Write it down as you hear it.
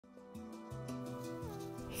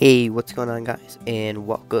Hey, what's going on guys, and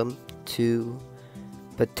welcome to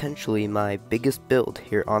potentially my biggest build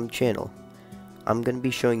here on the channel. I'm going to be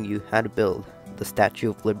showing you how to build the Statue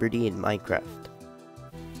of Liberty in Minecraft.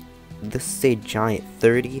 This is a giant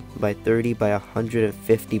 30 by 30 by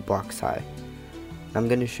 150 blocks high. I'm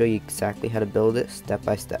going to show you exactly how to build it step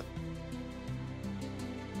by step.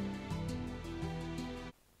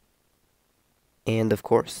 And of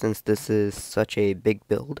course, since this is such a big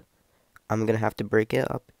build, I'm going to have to break it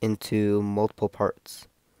up into multiple parts.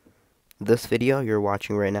 This video you're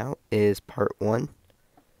watching right now is part 1,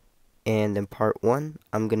 and in part 1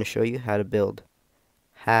 I'm going to show you how to build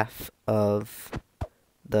half of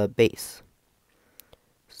the base.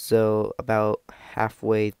 So about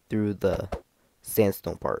halfway through the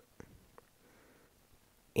sandstone part.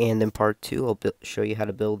 And in part 2 I'll show you how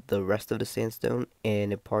to build the rest of the sandstone,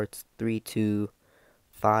 and in parts 3 to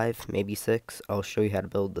 5, maybe 6, I'll show you how to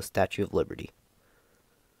build the Statue of Liberty.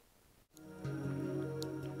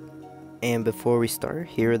 And before we start,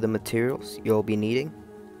 here are the materials you'll be needing.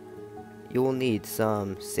 You will need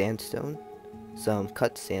some sandstone, some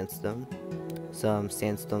cut sandstone, some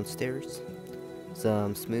sandstone stairs,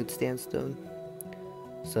 some smooth sandstone,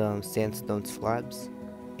 some sandstone slabs,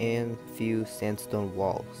 and a few sandstone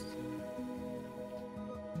walls.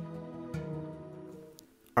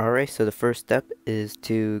 Alright, so the first step is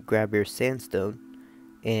to grab your sandstone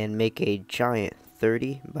and make a giant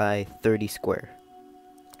 30 by 30 square.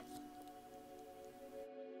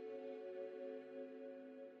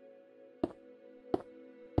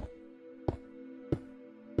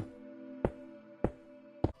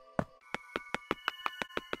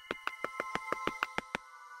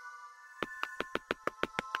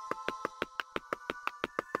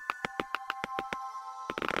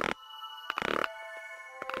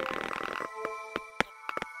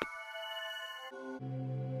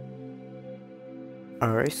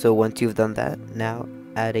 Alright, so once you've done that, now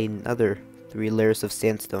add another 3 layers of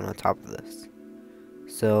sandstone on top of this.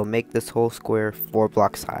 So make this whole square 4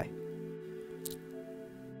 blocks high.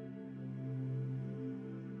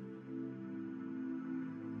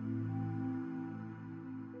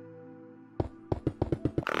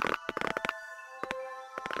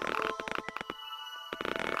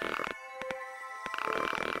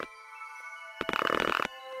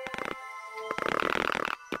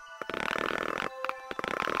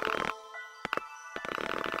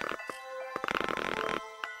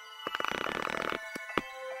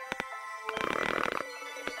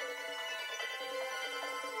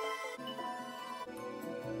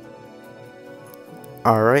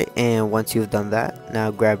 Alright, and once you've done that, now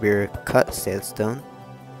grab your cut sandstone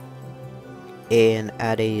and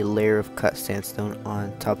add a layer of cut sandstone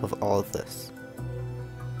on top of all of this.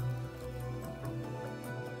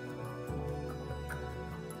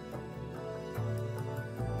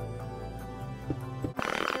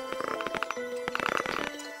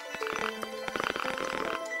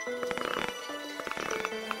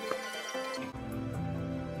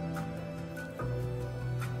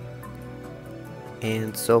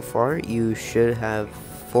 And so far you should have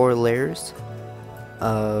 4 layers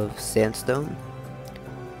of sandstone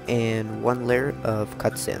and 1 layer of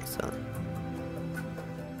cut sandstone.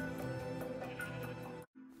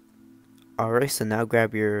 Alright, so now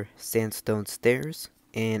grab your sandstone stairs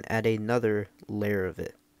and add another layer of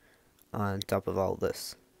it on top of all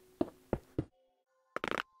this.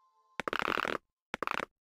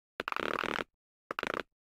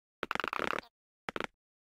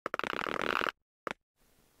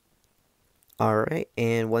 Alright,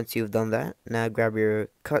 and once you've done that, now grab your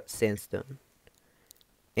cut sandstone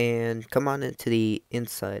and come on into the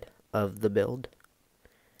inside of the build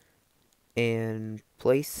and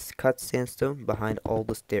place cut sandstone behind all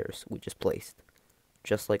the stairs we just placed,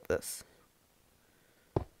 just like this.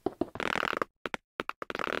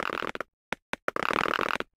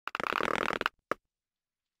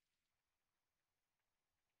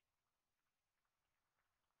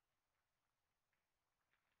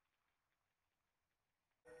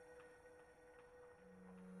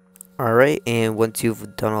 Alright, and once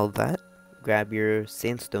you've done all that, grab your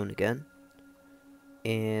sandstone again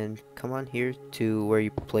and come on here to where you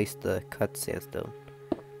placed the cut sandstone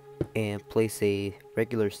and place a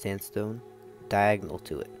regular sandstone diagonal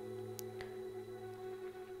to it.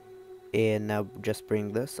 And now just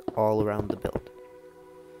bring this all around the build.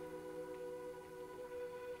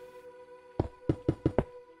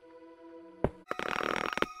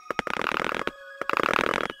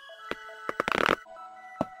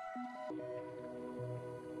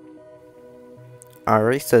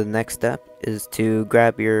 Alright, so the next step is to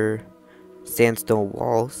grab your sandstone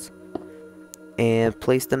walls and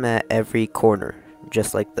place them at every corner,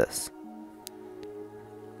 just like this.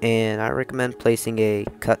 And I recommend placing a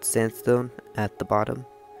cut sandstone at the bottom,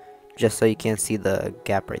 just so you can't see the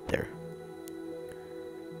gap right there.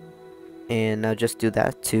 And now just do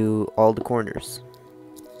that to all the corners.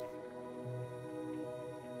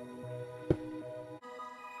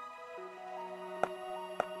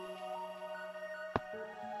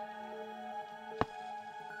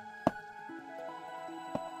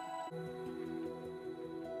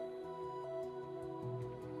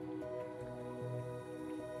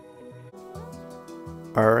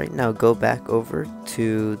 Alright, now go back over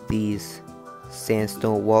to these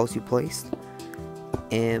sandstone walls you placed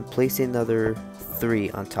and place another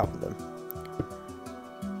 3 on top of them.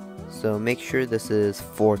 So make sure this is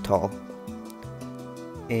 4 tall.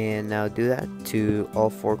 And now do that to all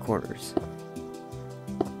 4 corners.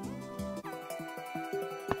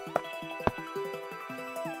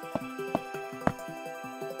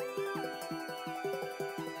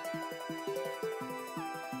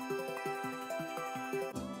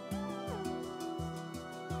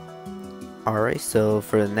 Alright, so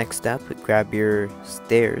for the next step, grab your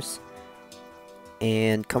stairs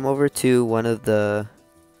and come over to one of the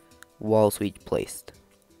walls we placed,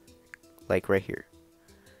 like right here,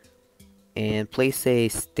 and place a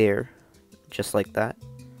stair just like that,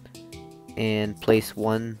 and place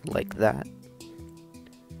one like that,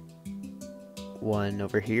 one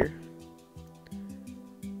over here,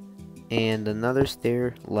 and another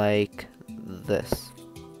stair like this.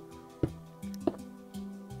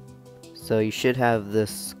 So you should have this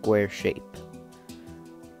square shape.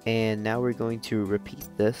 And now we're going to repeat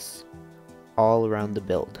this all around the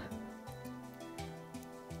build.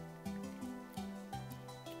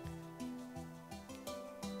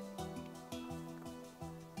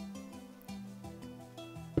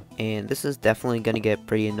 And this is definitely going to get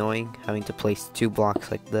pretty annoying, having to place 2 blocks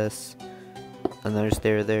like this, another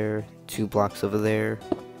stair there, 2 blocks over there,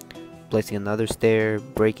 placing another stair,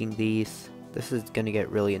 breaking these. This is going to get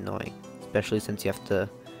really annoying, especially since you have to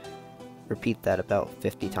repeat that about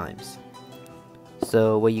 50 times.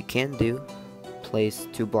 So what you can do, place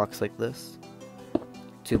 2 blocks like this,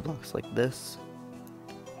 2 blocks like this,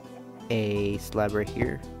 a slab right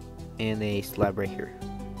here, and a slab right here.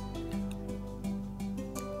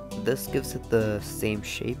 This gives it the same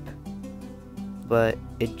shape, but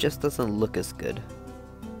it just doesn't look as good.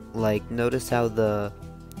 Like, notice how the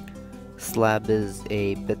slab is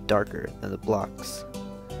a bit darker than the blocks.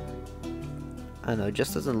 I don't know, it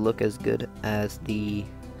just doesn't look as good as the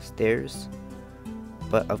stairs.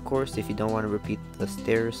 But of course, if you don't want to repeat the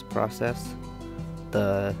stairs process,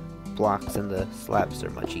 the blocks and the slabs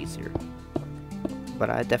are much easier.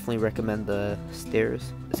 But I definitely recommend the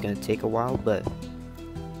stairs. It's going to take a while, but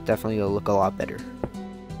definitely going to look a lot better.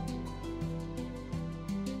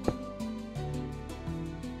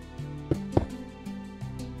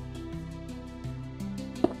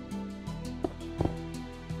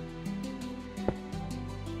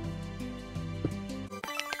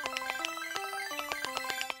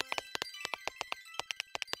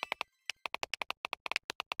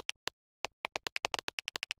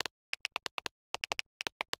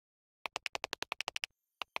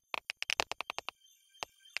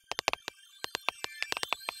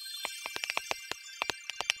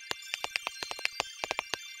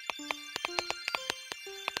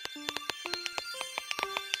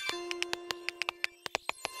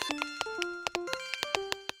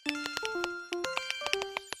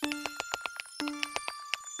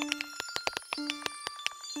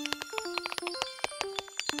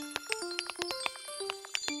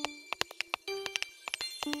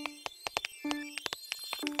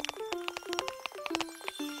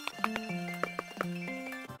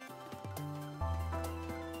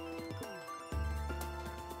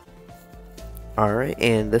 Alright,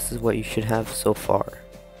 and this is what you should have so far.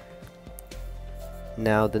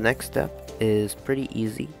 Now the next step is pretty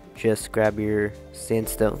easy. Just grab your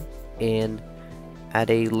sandstone and add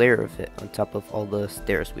a layer of it on top of all the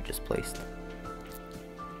stairs we just placed.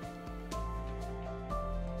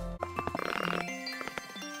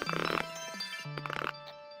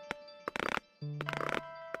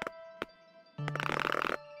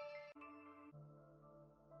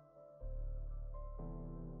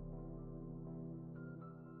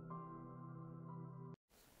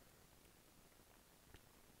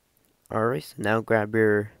 Alright, so now grab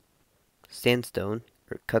your sandstone,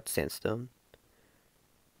 or cut sandstone,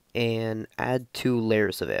 and add 2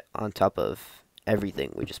 layers of it on top of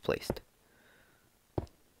everything we just placed.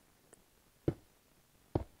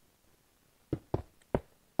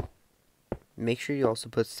 Make sure you also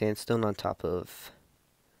put sandstone on top of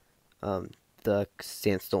the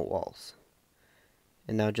sandstone walls.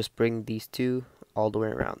 And now just bring these two all the way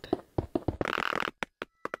around.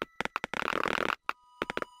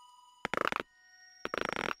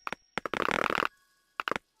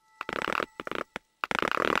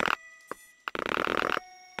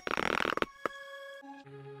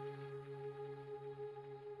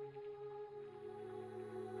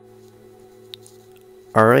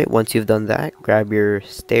 Alright, once you've done that, grab your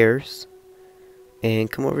stairs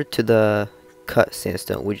and come over to the cut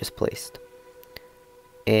sandstone we just placed.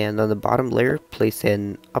 And on the bottom layer, place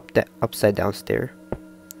an upside down stair.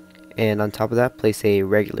 And on top of that, place a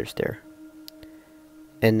regular stair.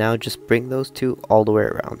 And now just bring those two all the way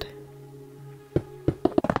around.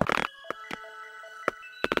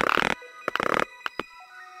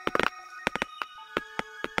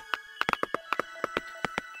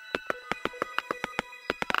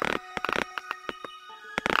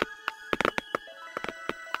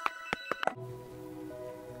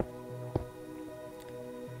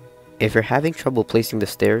 If you're having trouble placing the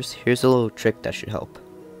stairs, here's a little trick that should help.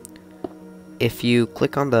 If you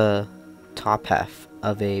click on the top half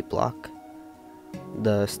of a block,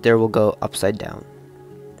 the stair will go upside down.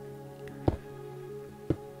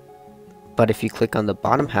 But if you click on the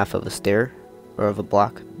bottom half of a stair, or of a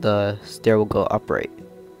block, the stair will go upright.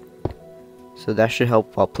 So that should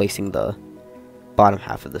help while placing the bottom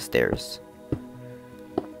half of the stairs.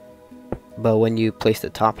 But when you place the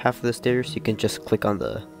top half of the stairs, you can just click on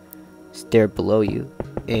the stair below you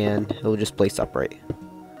and it will just place upright.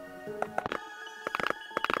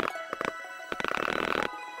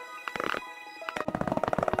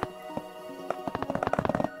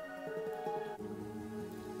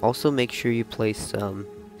 Also make sure you place some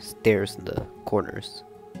stairs in the corners.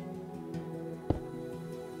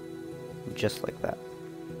 Just like that.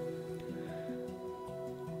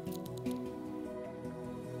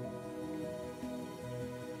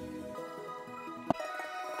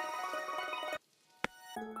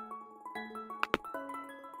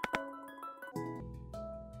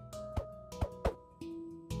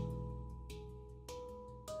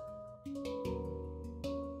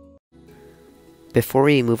 Before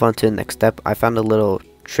we move on to the next step, I found a little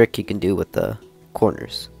trick you can do with the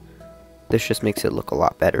corners. This just makes it look a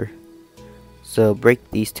lot better. So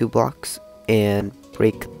break these two blocks and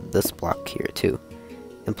break this block here too.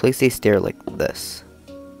 And place a stair like this.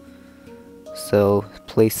 So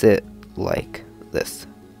place it like this,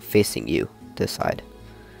 facing you, this side.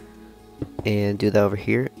 And do that over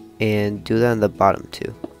here, and do that on the bottom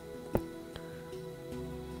too.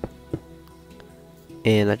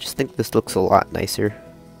 And I just think this looks a lot nicer.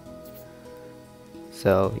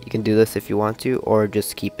 So you can do this if you want to, or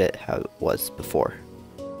just keep it how it was before.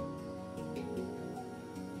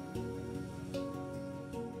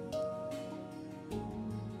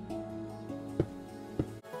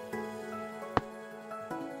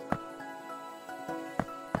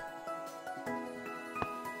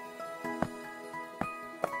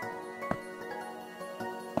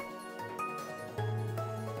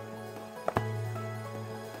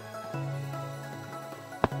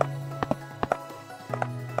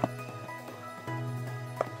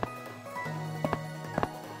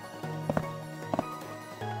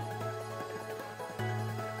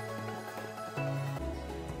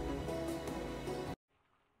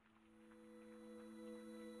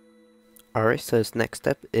 Alright, so this next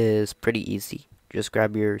step is pretty easy. Just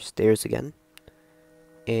grab your stairs again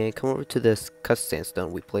and come over to this cut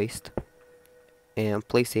sandstone we placed and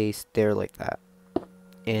place a stair like that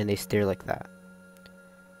and a stair like that.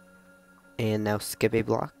 And now skip a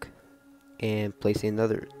block and place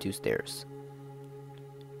another two stairs.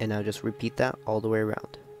 And now just repeat that all the way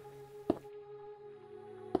around.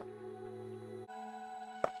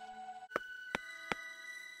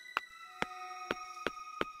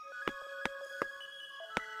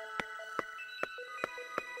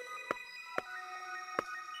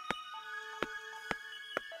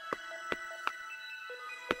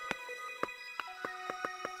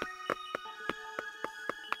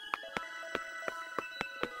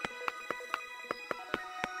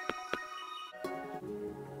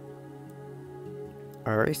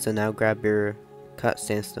 Alright, so now grab your cut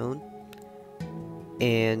sandstone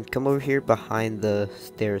and come over here behind the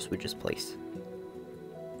stairs we just placed.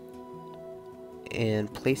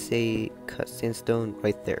 And place a cut sandstone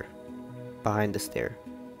right there, behind the stair.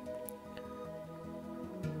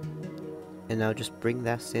 And now just bring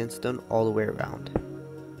that sandstone all the way around.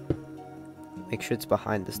 Make sure it's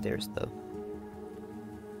behind the stairs though.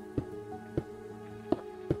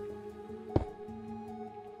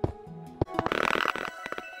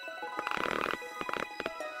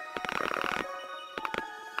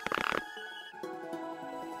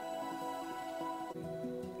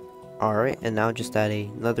 Alright, and now just add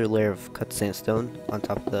another layer of cut sandstone on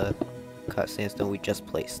top of the cut sandstone we just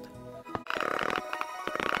placed.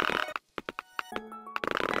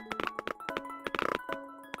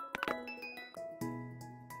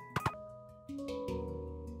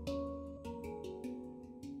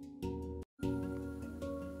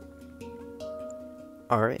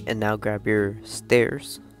 Alright, and now grab your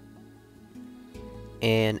stairs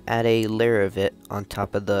and add a layer of it on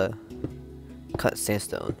top of the cut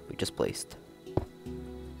sandstone we just placed.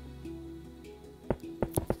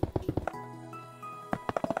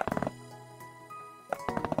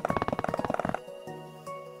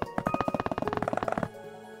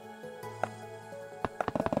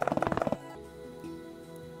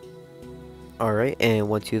 Alright, and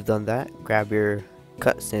once you've done that, grab your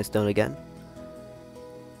cut sandstone again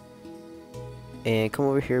and come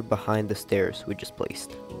over here behind the stairs we just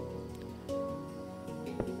placed.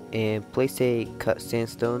 And place a cut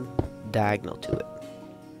sandstone diagonal to it,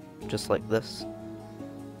 just like this.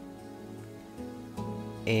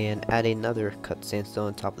 And add another cut sandstone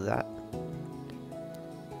on top of that.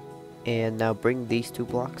 And now bring these two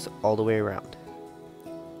blocks all the way around.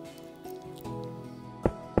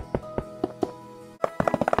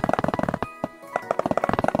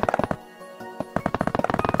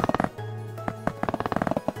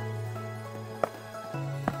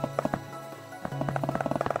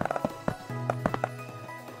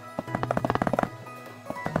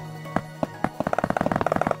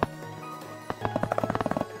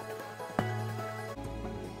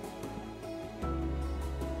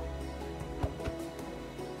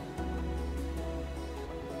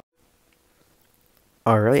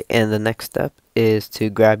 Alright, and the next step is to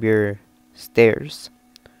grab your stairs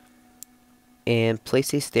and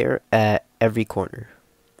place a stair at every corner.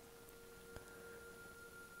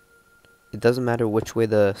 It doesn't matter which way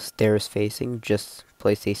the stair is facing, just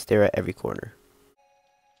place a stair at every corner.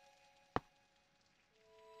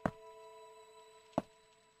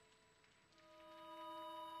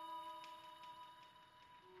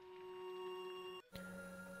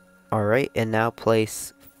 Alright, and now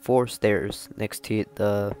place 4 stairs next to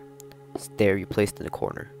the stair you placed in the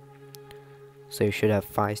corner. So you should have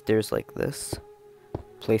 5 stairs like this.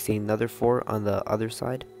 Place another 4 on the other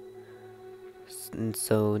side. And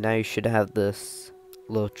so now you should have this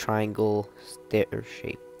little triangle stair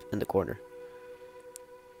shape in the corner.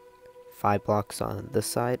 5 blocks on this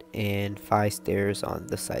side and 5 stairs on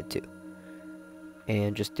this side too.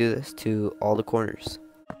 And just do this to all the corners.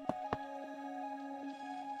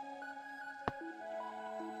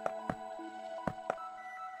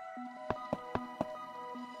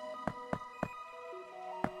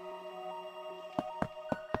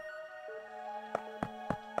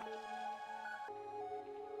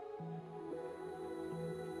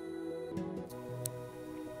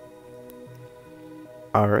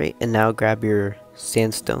 Alright, and now grab your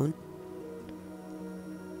sandstone.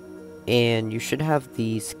 And you should have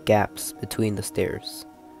these gaps between the stairs.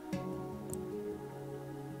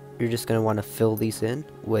 You're just going to want to fill these in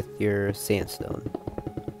with your sandstone.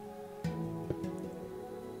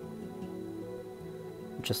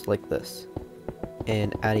 Just like this.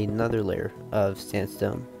 And add another layer of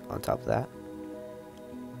sandstone on top of that.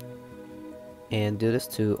 And do this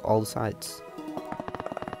to all the sides.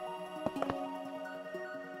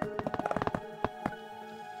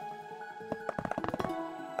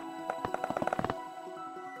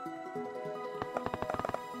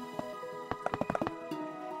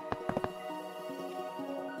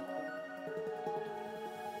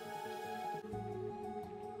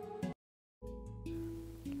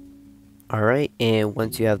 Alright, and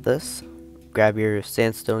once you have this, grab your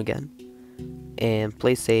sandstone again and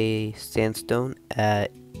place a sandstone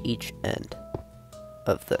at each end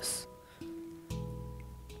of this.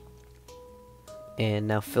 And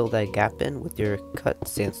now fill that gap in with your cut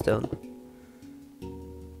sandstone.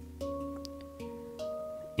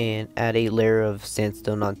 And add a layer of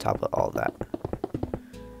sandstone on top of all that.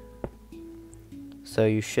 So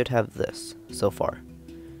you should have this so far.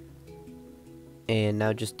 And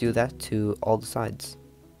now just do that to all the sides.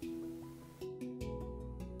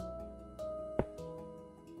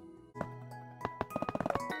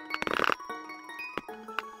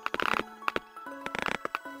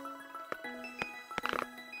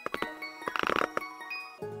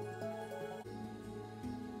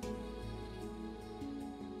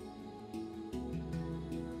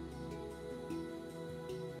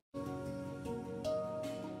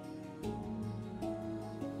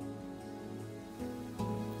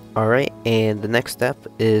 Alright, and the next step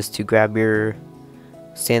is to grab your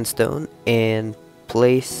sandstone and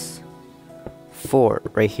place 4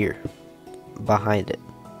 right here behind it.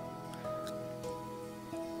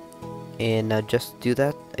 And now just do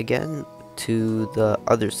that again to the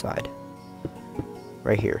other side,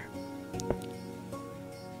 right here.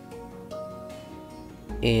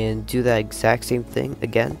 And do that exact same thing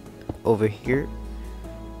again, over here,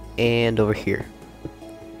 and over here.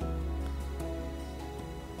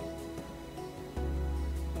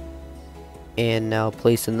 And now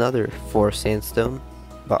place another 4 sandstone,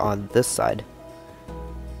 but on this side.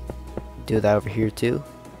 Do that over here too.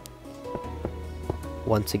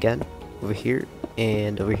 Once again, over here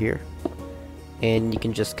and over here. And you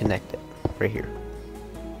can just connect it right here.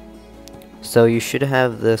 So you should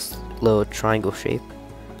have this little triangle shape.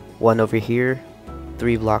 One over here,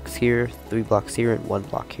 3 blocks here, 3 blocks here, and 1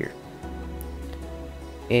 block here.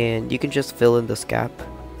 And you can just fill in this gap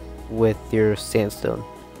with your sandstone.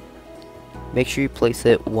 Make sure you place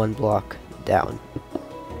it 1 block down,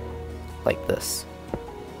 like this.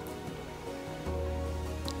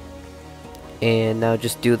 And now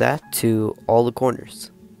just do that to all the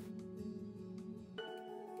corners.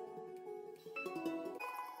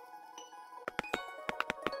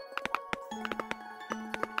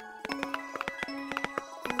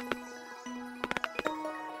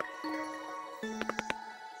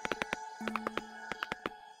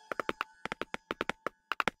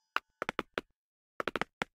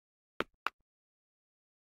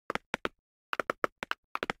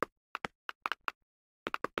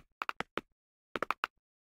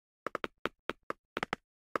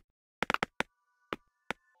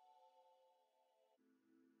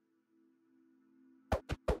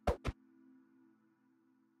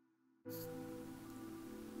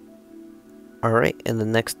 Alright, and the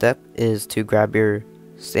next step is to grab your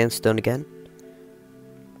sandstone again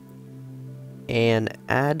and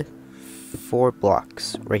add 4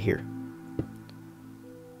 blocks right here.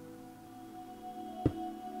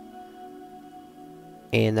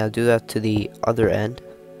 And now do that to the other end.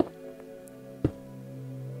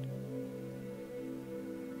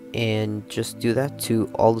 And just do that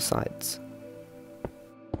to all the sides.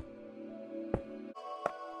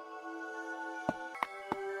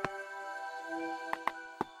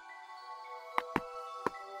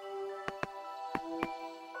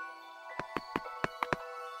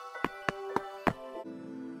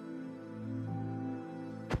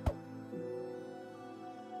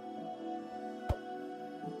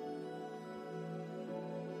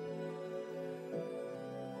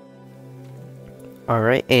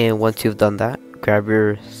 Alright, and once you've done that, grab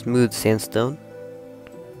your smooth sandstone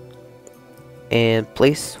and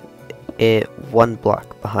place it 1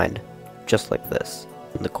 block behind, just like this,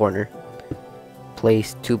 in the corner.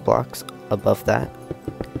 Place 2 blocks above that.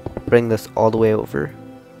 Bring this all the way over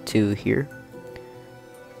to here.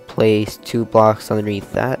 Place 2 blocks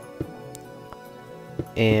underneath that.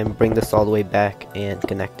 And bring this all the way back and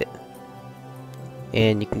connect it.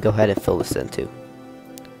 And you can go ahead and fill this in too.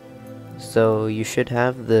 So you should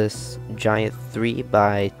have this giant 3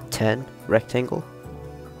 by 10 rectangle.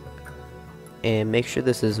 And make sure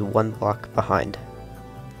this is 1 block behind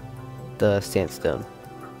the sandstone.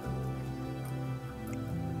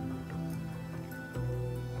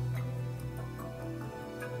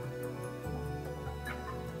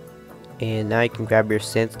 And now you can grab your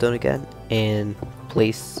sandstone again and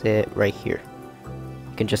place it right here.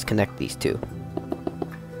 You can just connect these two.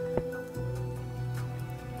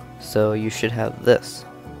 So you should have this.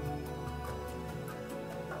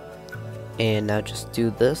 And now just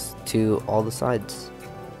do this to all the sides.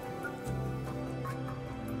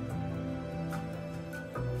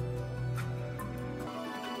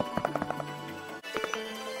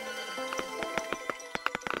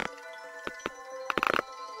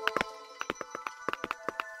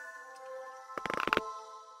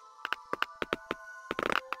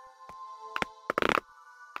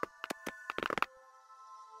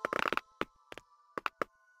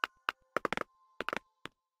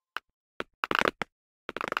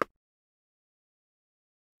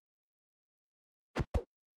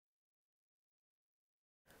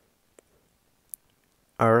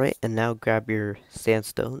 Alright, and now grab your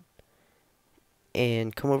sandstone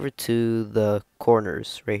and come over to the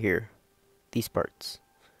corners right here, these parts.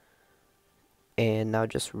 And now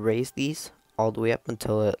just raise these all the way up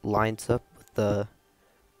until it lines up with the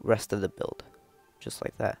rest of the build, just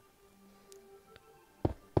like that.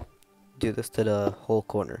 Do this to the whole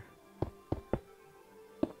corner.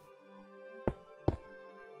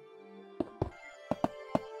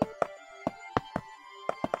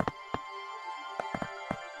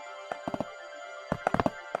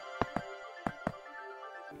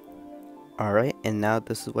 Alright, and now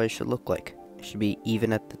this is what it should look like. It should be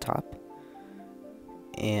even at the top.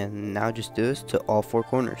 And now just do this to all 4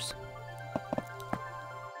 corners.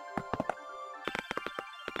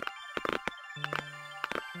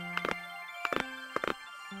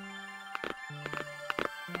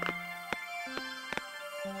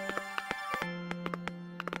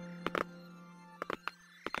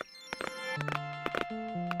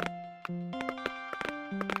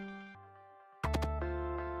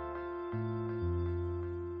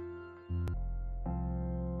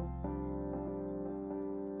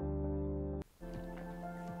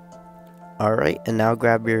 Alright, and now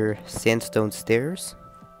grab your sandstone stairs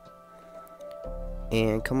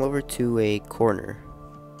and come over to a corner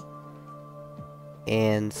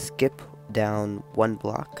and skip down one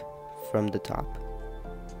block from the top.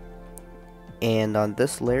 And on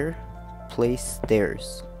this layer, place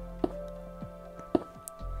stairs.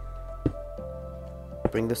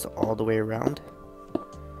 Bring this all the way around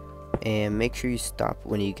and make sure you stop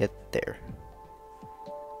when you get there.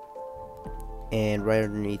 And right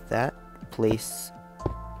underneath that, place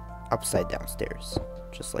upside down stairs,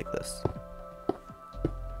 just like this.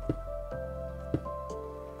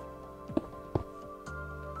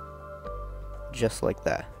 Just like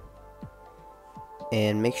that.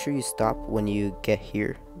 And make sure you stop when you get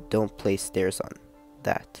here. Don't place stairs on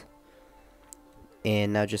that.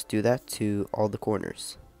 And now just do that to all the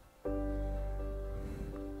corners.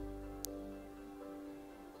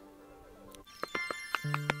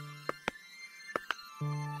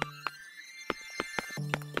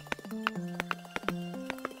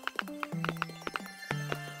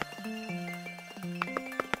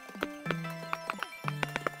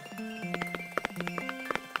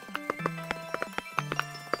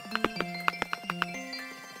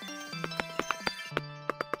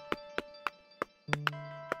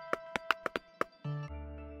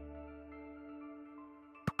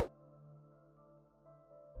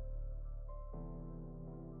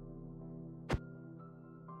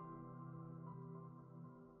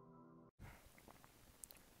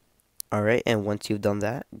 Alright, and once you've done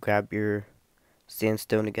that, grab your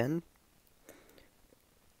sandstone again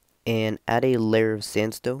and add a layer of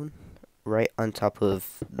sandstone right on top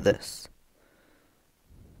of this.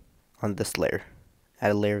 On this layer.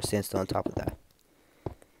 Add a layer of sandstone on top of that.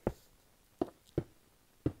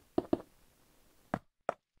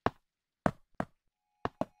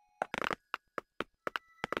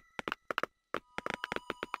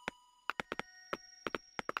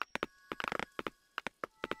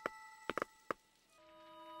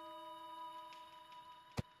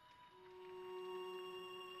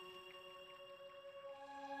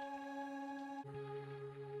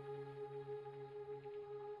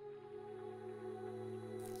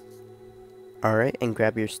 Alright, and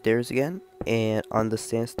grab your stairs again, and on the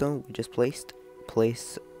sandstone we just placed,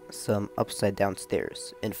 place some upside down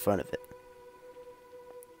stairs in front of it.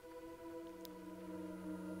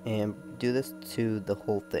 And do this to the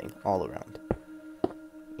whole thing, all around.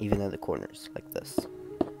 Even in the corners, like this.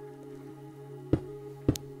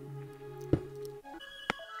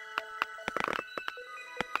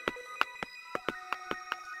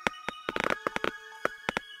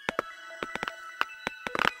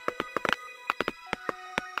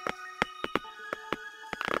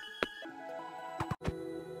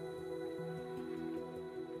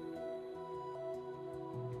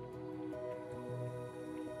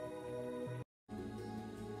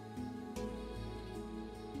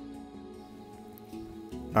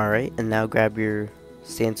 Alright, and now grab your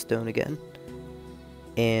sandstone again.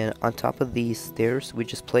 And on top of these stairs we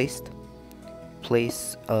just place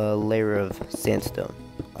a layer of sandstone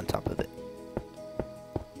on top of it.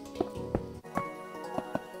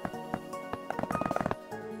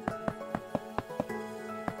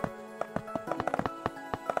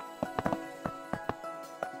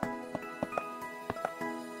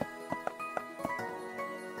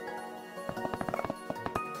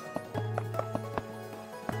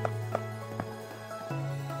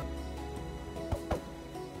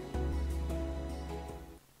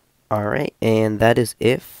 Alright, and that is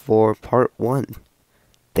it for part 1.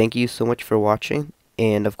 Thank you so much for watching,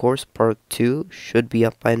 and of course part 2 should be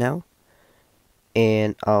up by now,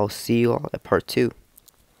 and I'll see you all at part 2.